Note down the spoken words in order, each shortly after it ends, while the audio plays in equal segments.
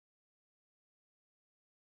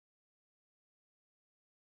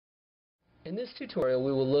In this tutorial,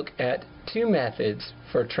 we will look at two methods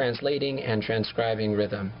for translating and transcribing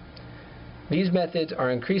rhythm. These methods are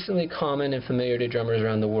increasingly common and familiar to drummers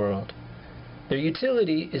around the world. Their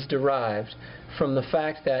utility is derived from the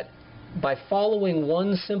fact that by following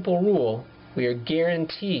one simple rule, we are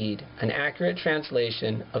guaranteed an accurate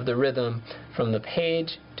translation of the rhythm from the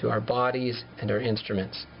page to our bodies and our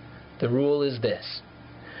instruments. The rule is this: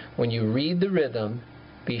 when you read the rhythm,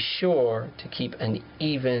 be sure to keep an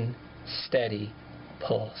even, steady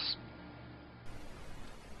pulse.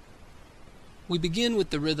 We begin with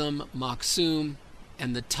the rhythm Maksum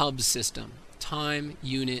and the T.U.B.S system, time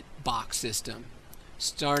unit box system,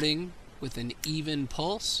 starting with an even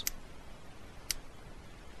pulse.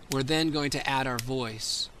 We're then going to add our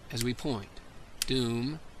voice as we point.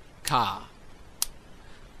 Doom, ka,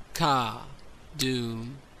 ka,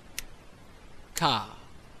 doom, ka,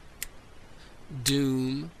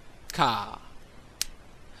 doom, ka,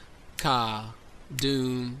 ka,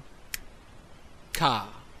 doom, ka.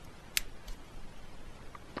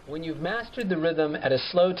 When you've mastered the rhythm at a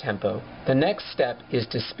slow tempo, the next step is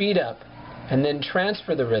to speed up and then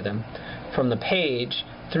transfer the rhythm from the page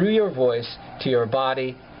through your voice to your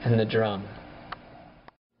body and the drum.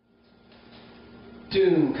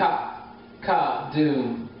 Doom, ka,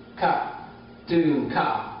 doom, ka, doom,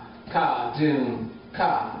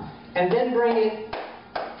 ka. And then bring it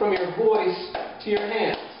from your voice to your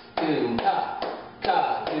hands. Doom, ka,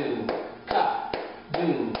 doom,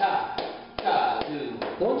 doom, doom.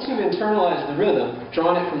 Once you've internalized the rhythm,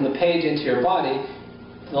 drawn it from the page into your body,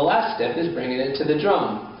 the last step is bringing it to the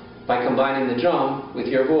drum by combining the drum with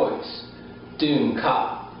your voice. Doom,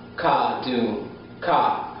 ka, doom, doom,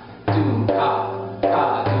 ka, doom, doom,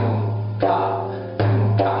 doom, ka.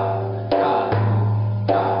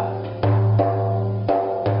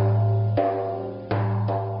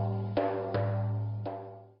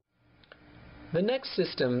 The next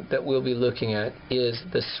system that we'll be looking at is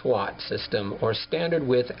the S.W.A.T system, or Standard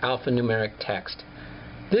Width Alphanumeric Text.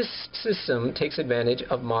 This system takes advantage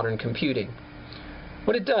of modern computing.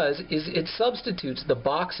 What it does is it substitutes the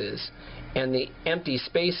boxes and the empty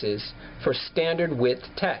spaces for standard width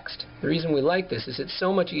text. The reason we like this is it's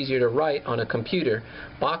so much easier to write on a computer.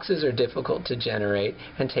 Boxes are difficult to generate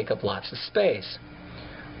and take up lots of space.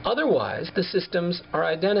 Otherwise, the systems are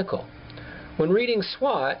identical. When reading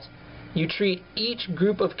S.W.A.T, you treat each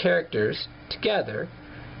group of characters together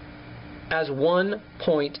as one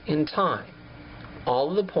point in time. All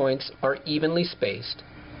of the points are evenly spaced,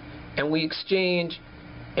 and we exchange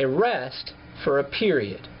a rest for a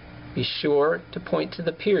period. Be sure to point to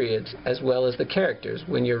the periods as well as the characters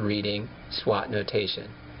when you're reading S.W.A.T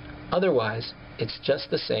notation. Otherwise, it's just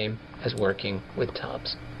the same as working with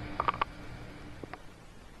T.U.B.S.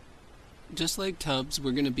 Just like T.U.B.S,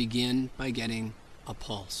 we're going to begin by getting a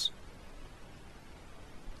pulse.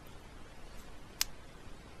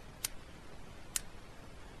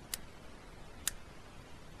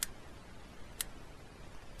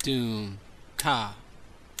 Doom, ka,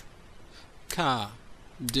 doom,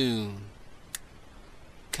 doom,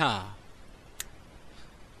 ka,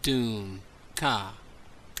 doom,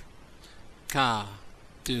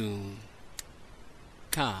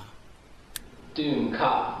 Doom,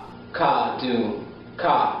 doom,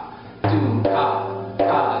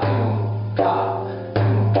 doom,